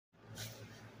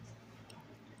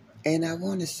And I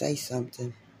want to say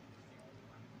something,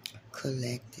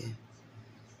 collective.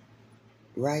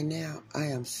 Right now, I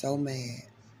am so mad.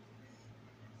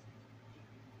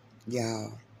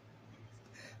 Y'all,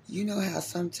 you know how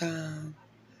sometimes,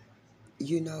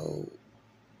 you know,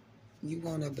 you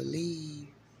want to believe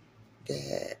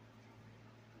that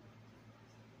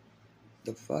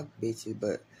the fuck bitches,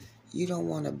 but you don't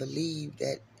want to believe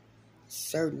that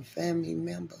certain family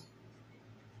member,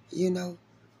 you know,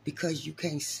 because you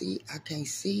can't see, I can't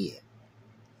see it.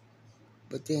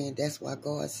 But then that's why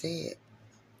God said,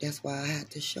 that's why I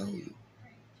had to show you.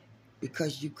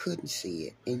 Because you couldn't see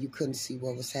it and you couldn't see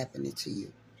what was happening to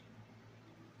you.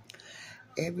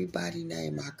 Everybody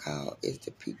name I call is the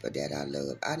people that I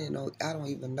love. I don't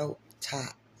even know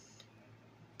Top.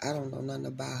 I don't know nothing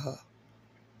about her.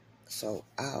 So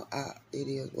it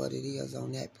is what it is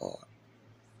on that part.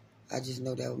 I just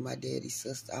know that was my daddy's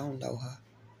sister. I don't know her.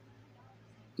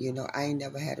 You know, I ain't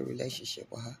never had a relationship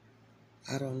with her.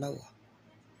 I don't know her.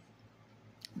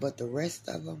 But the rest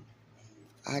of them,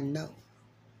 I know.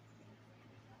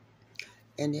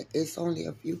 And it's only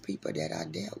a few people that I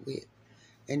dealt with.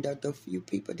 And the few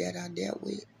people that I dealt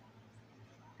with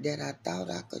that I thought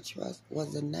I could trust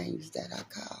was the names that I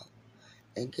called.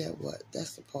 And get what?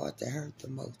 That's the part that hurt the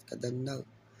most. Because I know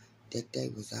that they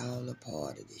was all a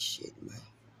part of this shit, man.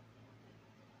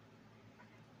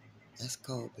 That's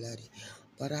cold-blooded.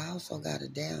 But I also got a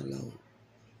download.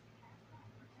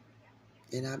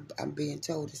 And I'm being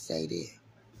told to say this.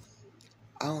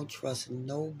 I don't trust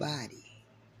nobody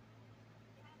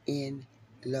in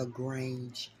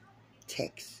LaGrange,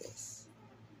 Texas.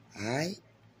 All right?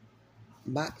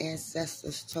 My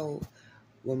ancestors told,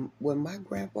 when my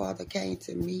grandfather came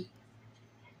to me,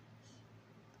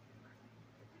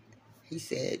 he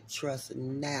said, trust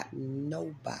not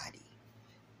nobody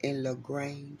in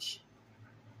LaGrange,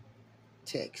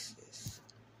 Texas.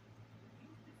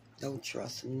 Don't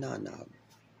trust none of them.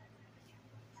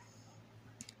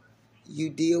 You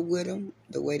deal with them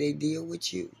the way they deal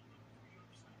with you.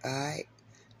 All right?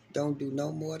 Don't do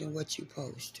no more than what you're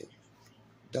supposed to.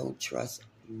 Don't trust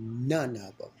none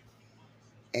of them.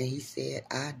 And he said,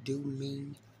 I do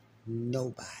mean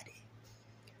nobody.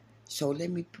 So let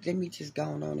me just go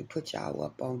on and put y'all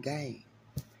up on game.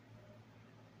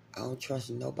 I don't trust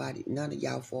nobody, none of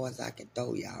y'all far as I can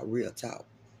throw y'all, real talk.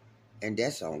 And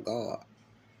that's on God.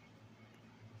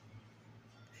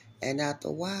 And after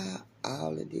a while,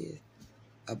 all of this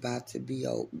about to be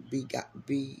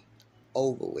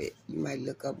over with. You might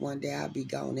look up one day, I'll be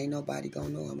gone. Ain't nobody gonna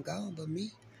know I'm gone but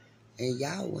me. And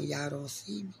y'all, when y'all don't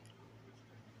see me,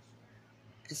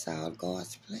 it's all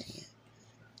God's plan.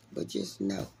 But just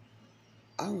know,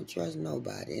 I don't trust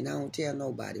nobody, and I don't tell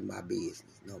nobody my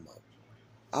business no more.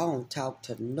 I don't talk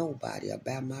to nobody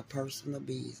about my personal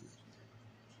business.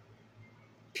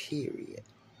 Period.